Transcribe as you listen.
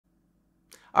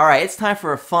Alright, it's time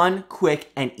for a fun, quick,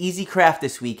 and easy craft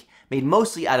this week, made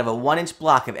mostly out of a 1-inch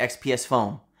block of XPS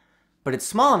foam. But it's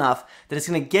small enough that it's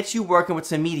going to get you working with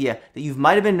some media that you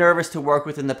might have been nervous to work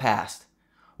with in the past.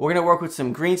 We're going to work with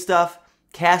some green stuff,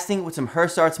 casting with some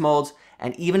Hearst Arts molds,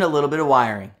 and even a little bit of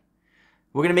wiring.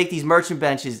 We're going to make these merchant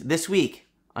benches this week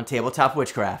on Tabletop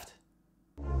Witchcraft.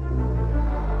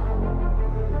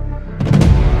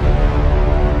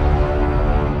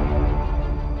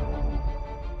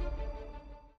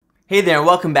 Hey there, and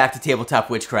welcome back to Tabletop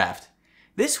Witchcraft.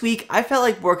 This week, I felt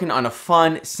like working on a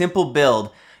fun, simple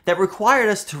build that required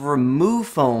us to remove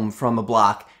foam from a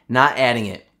block, not adding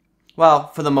it. Well,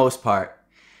 for the most part.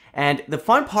 And the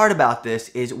fun part about this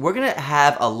is we're going to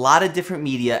have a lot of different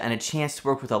media and a chance to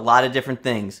work with a lot of different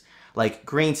things, like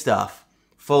green stuff,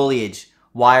 foliage,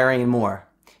 wiring, and more.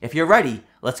 If you're ready,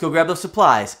 let's go grab those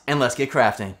supplies and let's get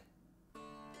crafting.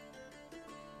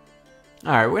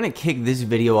 Alright, we're going to kick this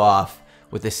video off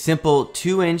with a simple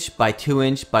 2-inch by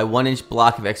 2-inch by 1-inch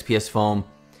block of XPS foam.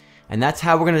 And that's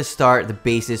how we're going to start the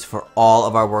basis for all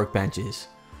of our workbenches.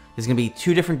 There's going to be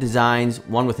two different designs,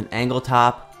 one with an angle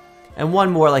top and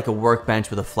one more like a workbench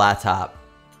with a flat top.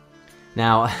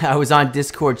 Now, I was on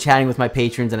Discord chatting with my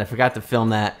patrons and I forgot to film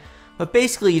that, but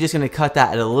basically you're just going to cut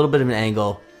that at a little bit of an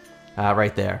angle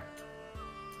right there.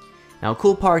 Now, a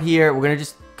cool part here, we're going to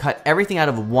just cut everything out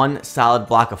of one solid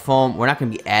block of foam. We're not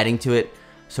going to be adding to it.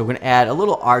 So we're going to add a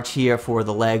little arch here for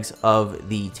the legs of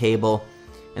the table,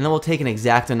 and then we'll take an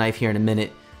X-Acto knife here in a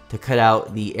minute to cut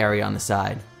out the area on the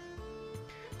side.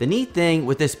 The neat thing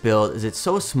with this build is it's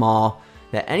so small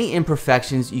that any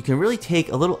imperfections, you can really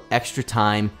take a little extra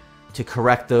time to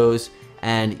correct those,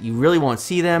 and you really won't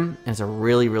see them, and it's a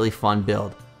really fun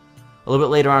build. A little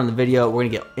bit later on in the video, we're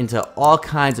going to get into all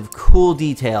kinds of cool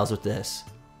details with this.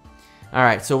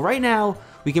 Alright, so right now,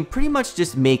 we can pretty much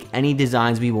just make any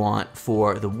designs we want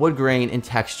for the wood grain and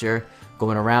texture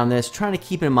going around this, trying to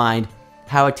keep in mind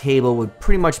how a table would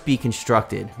pretty much be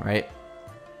constructed, right?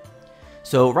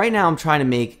 So right now I'm trying to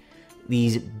make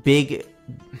these big,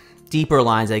 deeper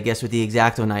lines, I guess, with the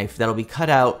X-Acto knife that'll be cut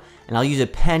out, and I'll use a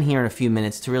pen here in a few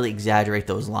minutes to really exaggerate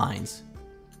those lines.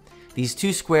 These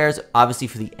two squares, obviously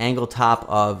for the angle top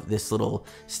of this little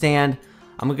stand,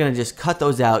 I'm going to just cut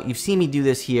those out. You've seen me do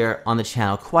this here on the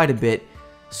channel quite a bit,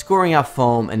 scoring out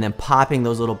foam and then popping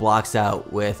those little blocks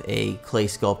out with a clay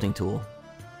sculpting tool.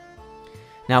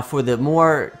 Now for the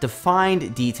more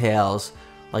defined details,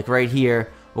 like right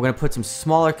here, we're going to put some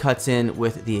smaller cuts in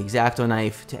with the X-Acto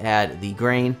knife to add the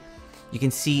grain. You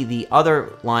can see the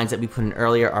other lines that we put in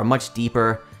earlier are much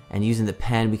deeper, and using the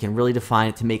pen we can really define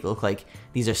it to make it look like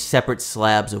these are separate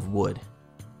slabs of wood.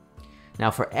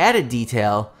 Now for added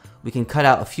detail, we can cut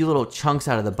out a few little chunks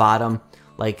out of the bottom,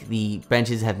 like the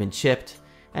benches have been chipped,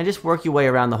 and just work your way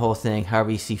around the whole thing however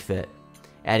you see fit,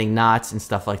 adding knots and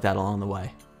stuff like that along the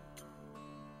way.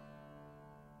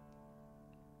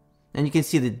 And you can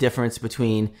see the difference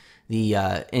between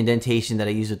the indentation that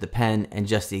I use with the pen and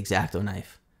just the X-Acto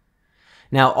knife.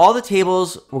 Now all the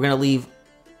tables we're going to leave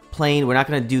plain. We're not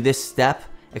going to do this step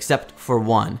except for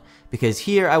one, because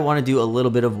here I want to do a little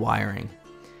bit of wiring.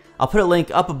 I'll put a link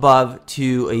up above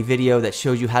to a video that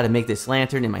shows you how to make this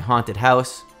lantern in my haunted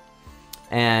house.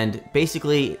 And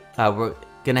basically, we're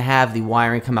going to have the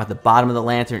wiring come out the bottom of the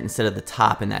lantern instead of the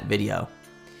top in that video.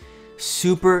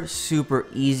 Super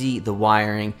easy, the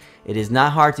wiring. It is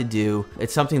not hard to do.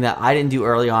 It's something that I didn't do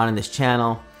early on in this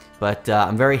channel, but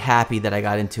I'm very happy that I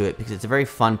got into it because it's a very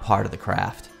fun part of the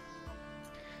craft.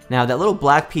 Now, that little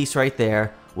black piece right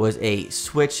there was a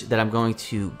switch that I'm going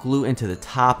to glue into the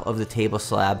top of the table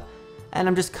slab. And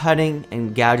I'm just cutting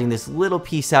and gouging this little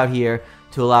piece out here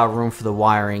to allow room for the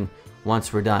wiring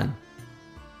once we're done.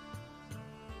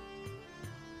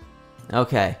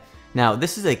 Okay, now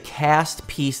this is a cast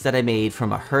piece that I made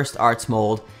from a Hearst Arts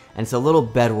mold, and it's a little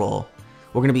bedroll.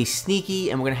 We're going to be sneaky,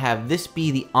 and we're going to have this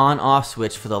be the on-off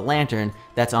switch for the lantern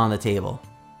that's on the table.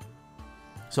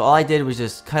 So all I did was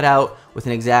just cut out with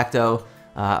an X-Acto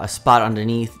a spot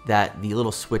underneath that the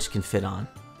little switch can fit on.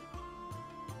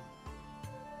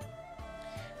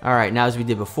 Alright, now as we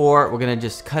did before, we're going to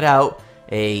just cut out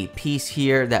a piece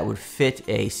here that would fit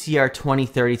a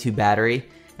CR2032 battery,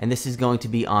 and this is going to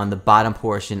be on the bottom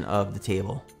portion of the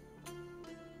table.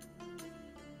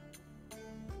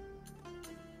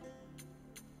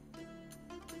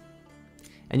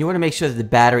 And you want to make sure that the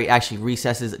battery actually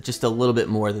recesses just a little bit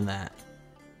more than that.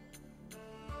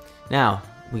 Now,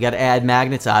 we got to add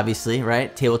magnets, obviously,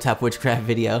 right? Tabletop Witchcraft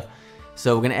video.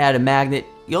 So we're going to add a magnet.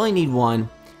 You only need one,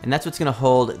 and that's what's going to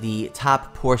hold the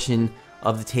top portion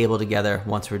of the table together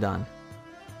once we're done.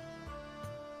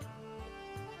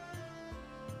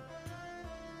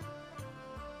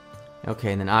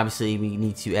 Okay, and then obviously we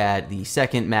need to add the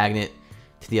second magnet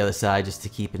to the other side just to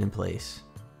keep it in place.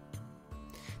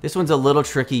 This one's a little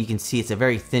tricky. You can see it's a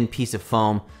very thin piece of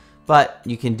foam, but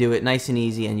you can do it nice and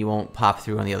easy and you won't pop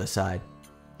through on the other side.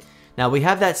 Now we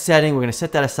have that setting. We're going to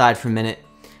set that aside for a minute.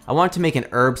 I wanted to make an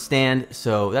herb stand,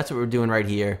 so that's what we're doing right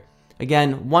here.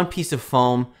 Again, one piece of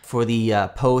foam for the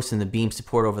post and the beam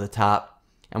support over the top,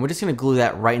 and we're just going to glue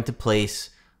that right into place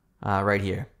right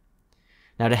here.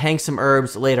 Now to hang some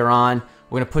herbs later on,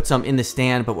 we're going to put some in the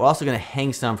stand, but we're also going to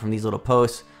hang some from these little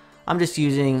posts. I'm just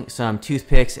using some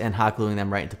toothpicks and hot gluing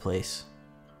them right into place.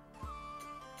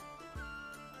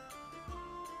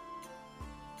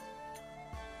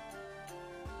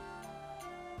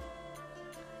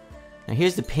 Now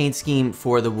here's the paint scheme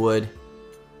for the wood.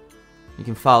 You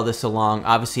can follow this along.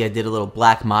 Obviously I did a little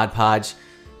black Mod Podge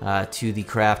to the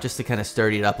craft just to kind of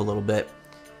sturdy it up a little bit.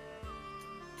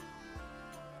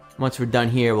 Once we're done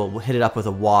here, we'll hit it up with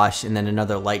a wash and then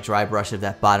another light dry brush of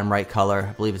that bottom right color.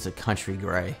 I believe it's a country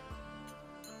gray.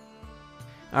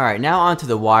 Alright, now onto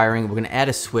the wiring. We're going to add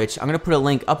a switch. I'm going to put a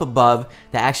link up above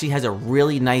that actually has a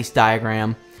really nice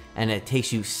diagram, and it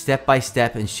takes you step by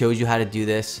step and shows you how to do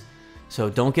this. So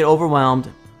don't get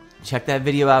overwhelmed. Check that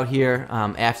video out here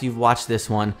after you've watched this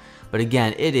one. But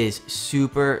again, it is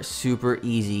super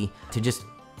easy to just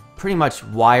pretty much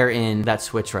wire in that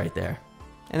switch right there.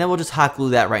 And then we'll just hot glue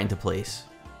that right into place.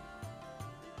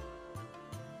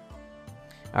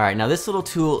 Alright, now this little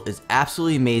tool is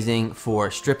absolutely amazing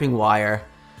for stripping wire.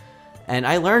 And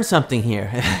I learned something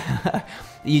here.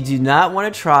 You do not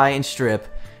want to try and strip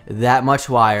that much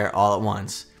wire all at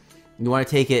once. You want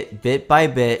to take it bit by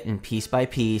bit and piece by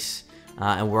piece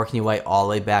and working your way all the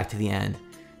way back to the end.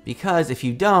 Because if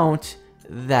you don't,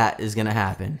 that is going to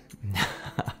happen.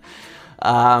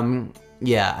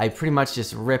 Yeah, I pretty much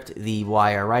just ripped the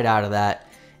wire right out of that,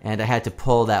 and I had to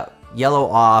pull that yellow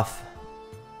off,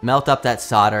 melt up that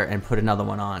solder, and put another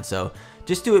one on. So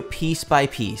just do it piece by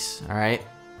piece, alright?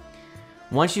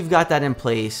 Once you've got that in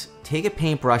place, take a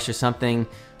paintbrush or something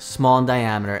small in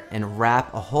diameter and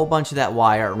wrap a whole bunch of that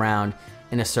wire around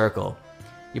in a circle.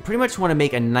 You pretty much want to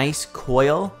make a nice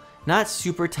coil, not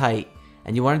super tight,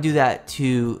 and you want to do that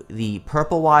to the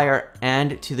purple wire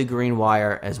and to the green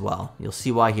wire as well. You'll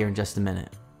see why here in just a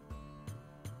minute.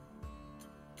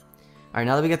 Alright,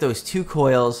 now that we got those two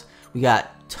coils, we got a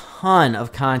ton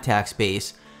of contact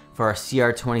space for our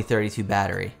CR2032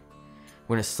 battery.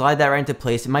 We're going to slide that right into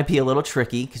place. It might be a little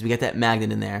tricky because we got that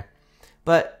magnet in there.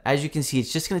 But as you can see,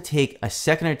 it's just going to take a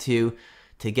second or two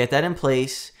to get that in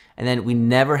place. And then we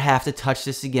never have to touch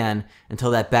this again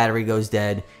until that battery goes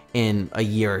dead in a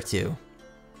year or two.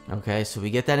 Okay, so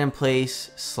we get that in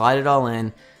place, slide it all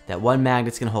in. That one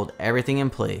magnet's going to hold everything in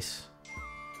place.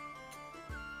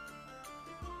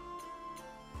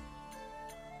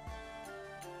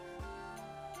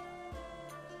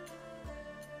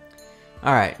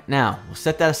 Alright, now we'll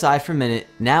set that aside for a minute.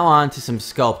 Now on to some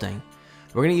sculpting.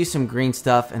 We're going to use some green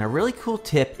stuff, and a really cool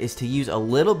tip is to use a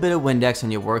little bit of Windex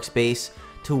on your workspace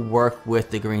to work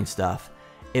with the green stuff.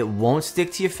 It won't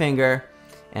stick to your finger,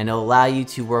 and it'll allow you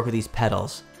to work with these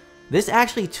petals. This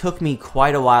actually took me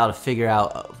quite a while to figure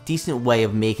out a decent way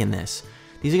of making this.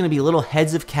 These are going to be little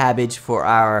heads of cabbage for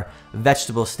our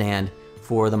vegetable stand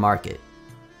for the market.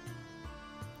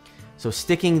 So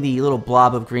sticking the little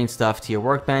blob of green stuff to your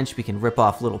workbench, we can rip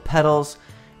off little petals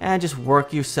and just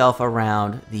work yourself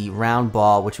around the round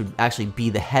ball, which would actually be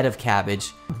the head of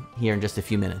cabbage, here in just a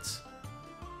few minutes.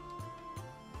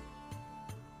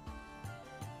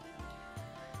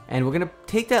 And we're going to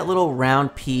take that little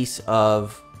round piece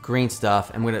of green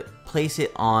stuff and we're going to place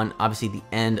it on, obviously, the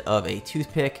end of a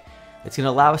toothpick. It's going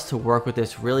to allow us to work with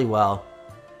this really well.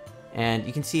 And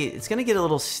you can see it's going to get a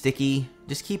little sticky.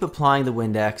 Just keep applying the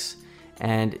Windex.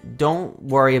 And don't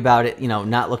worry about it,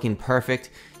 not looking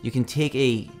perfect. You can take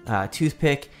a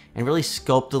toothpick and really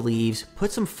sculpt the leaves,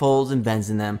 put some folds and bends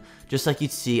in them, just like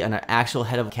you'd see on an actual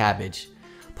head of cabbage.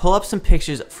 Pull up some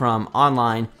pictures from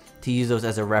online to use those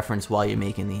as a reference while you're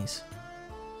making these.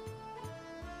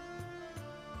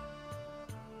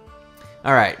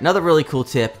 Alright, another really cool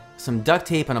tip. Some duct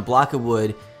tape on a block of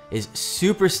wood is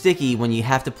super sticky when you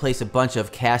have to place a bunch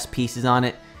of cast pieces on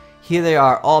it. Here they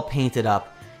are, all painted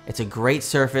up. It's a great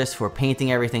surface for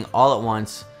painting everything all at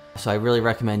once, so I really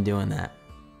recommend doing that.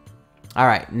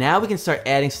 Alright, now we can start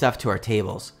adding stuff to our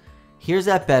tables. Here's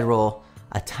that bedroll,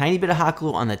 a tiny bit of hot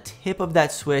glue on the tip of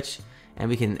that switch, and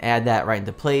we can add that right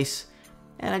into place.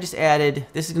 And I just added,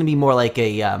 this is going to be more like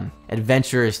a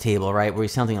adventurer's table, right? Where you're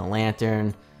something a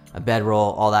lantern, a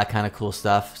bedroll, all that kind of cool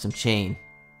stuff, some chain.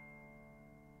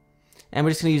 And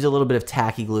we're just going to use a little bit of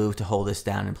tacky glue to hold this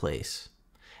down in place.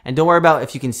 And don't worry about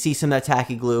if you can see some of that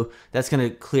tacky glue. That's going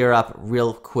to clear up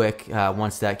real quick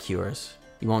once that cures.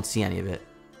 You won't see any of it.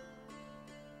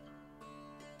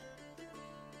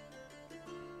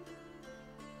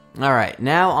 Alright,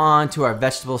 now on to our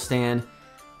vegetable stand.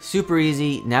 Super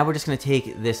easy. Now we're just going to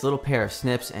take this little pair of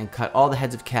snips and cut all the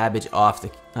heads of cabbage off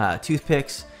the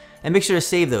toothpicks. And make sure to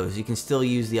save those. You can still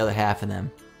use the other half of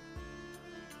them.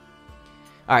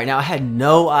 Alright, now I had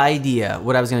no idea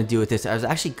what I was going to do with this. I was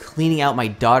actually cleaning out my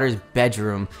daughter's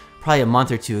bedroom probably a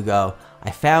month or two ago.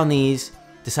 I found these,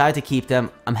 decided to keep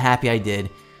them. I'm happy I did.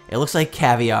 It looks like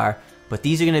caviar, but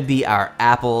these are going to be our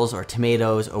apples or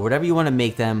tomatoes or whatever you want to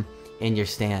make them in your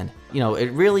stand. You know,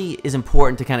 it really is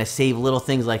important to kind of save little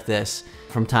things like this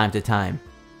from time to time.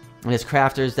 And as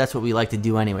crafters, that's what we like to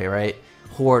do anyway, right?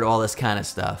 Hoard all this kind of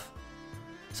stuff.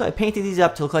 So I painted these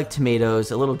up to look like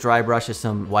tomatoes, a little dry brush of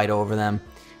some white over them,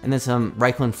 and then some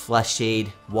Reichland Flesh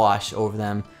Shade wash over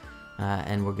them,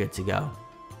 and we're good to go.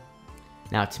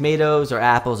 Now tomatoes or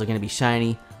apples are going to be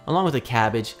shiny, along with the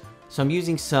cabbage, so I'm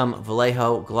using some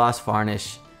Vallejo gloss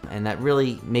varnish, and that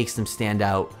really makes them stand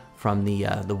out from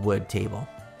the wood table.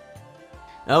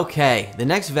 Okay, the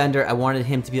next vendor, I wanted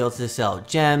him to be able to sell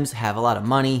gems, have a lot of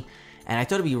money, and I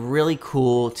thought it'd be really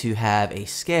cool to have a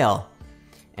scale.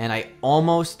 And I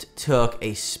almost took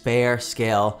a spare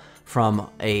scale from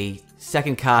a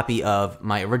second copy of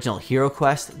my original Hero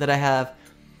Quest that I have,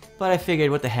 but I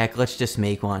figured, what the heck, let's just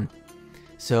make one.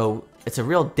 So it's a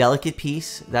real delicate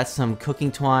piece. That's some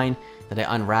cooking twine that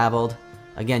I unraveled.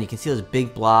 Again, you can see those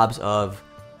big blobs of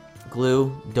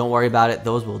glue. Don't worry about it.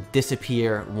 Those will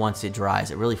disappear once it dries.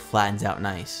 It really flattens out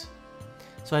nice.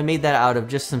 So I made that out of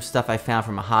just some stuff I found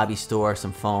from a hobby store,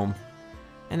 some foam.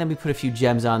 And then we put a few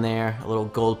gems on there, a little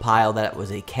gold pile that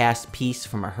was a cast piece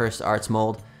from a Hearst Arts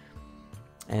mold.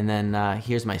 And then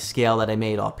here's my scale that I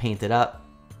made all painted up.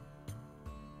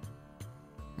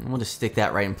 And we'll just stick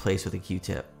that right in place with a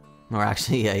Q-tip. Or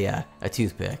actually a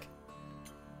toothpick.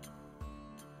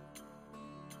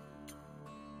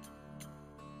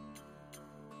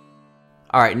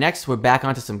 Alright, next we're back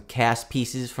onto some cast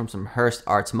pieces from some Hearst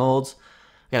Arts molds.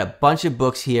 I got a bunch of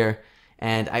books here,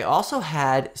 and I also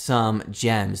had some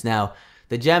gems. Now,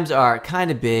 the gems are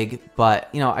kind of big, but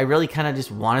you know, I really kind of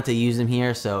just wanted to use them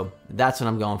here, so that's what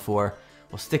I'm going for.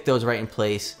 We'll stick those right in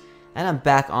place, and I'm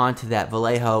back onto that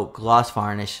Vallejo gloss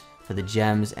varnish for the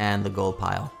gems and the gold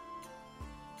pile.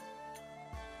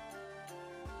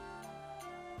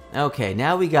 Okay,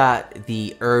 now we got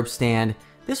the herb stand.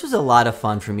 This was a lot of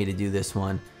fun for me to do this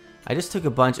one. I just took a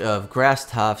bunch of grass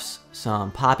tufts,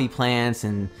 some poppy plants,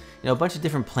 and a bunch of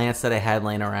different plants that I had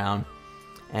laying around,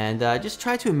 and just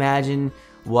tried to imagine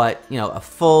what a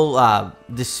full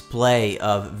display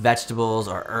of vegetables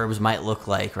or herbs might look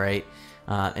like, right,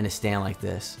 in a stand like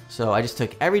this. So I just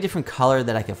took every different color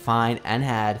that I could find and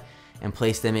had and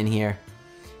placed them in here.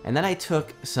 And then I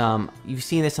took some, you've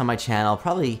seen this on my channel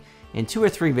probably in 2 or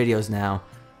 3 videos now.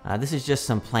 This is just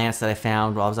some plants that I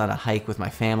found while I was on a hike with my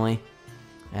family.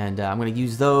 And I'm going to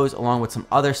use those along with some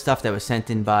other stuff that was sent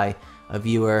in by a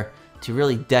viewer to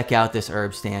really deck out this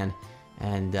herb stand.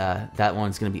 And that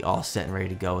one's going to be all set and ready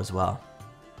to go as well.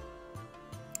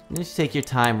 And just take your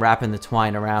time wrapping the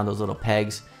twine around those little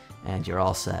pegs and you're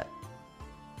all set.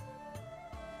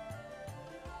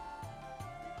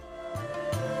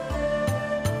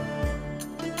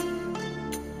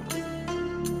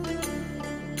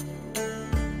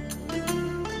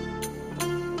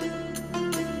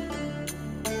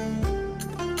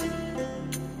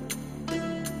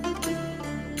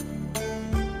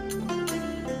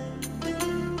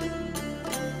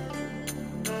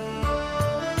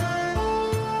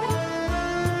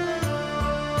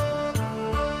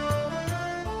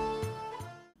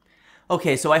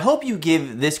 Okay, so I hope you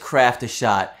give this craft a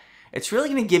shot. It's really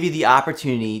going to give you the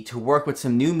opportunity to work with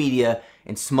some new media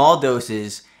in small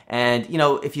doses, and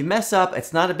if you mess up,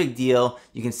 it's not a big deal.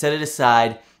 You can set it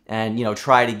aside and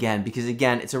try it again, because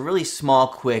again, it's a really small,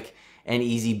 quick, and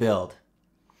easy build.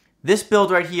 This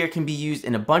build right here can be used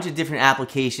in a bunch of different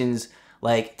applications,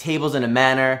 like tables in a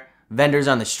manor, vendors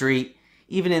on the street,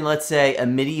 even in, let's say, a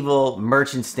medieval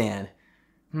merchant stand.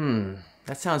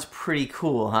 That sounds pretty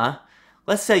cool, huh?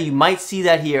 Let's say you might see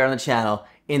that here on the channel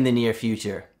in the near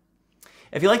future.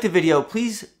 If you liked the video,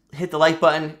 please hit the like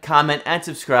button, comment, and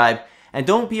subscribe. And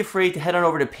don't be afraid to head on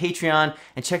over to Patreon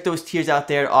and check those tiers out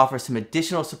there to offer some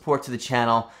additional support to the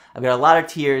channel. I've got a lot of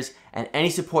tiers, and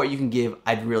any support you can give,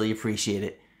 I'd really appreciate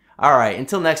it. Alright,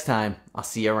 until next time, I'll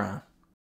see you around.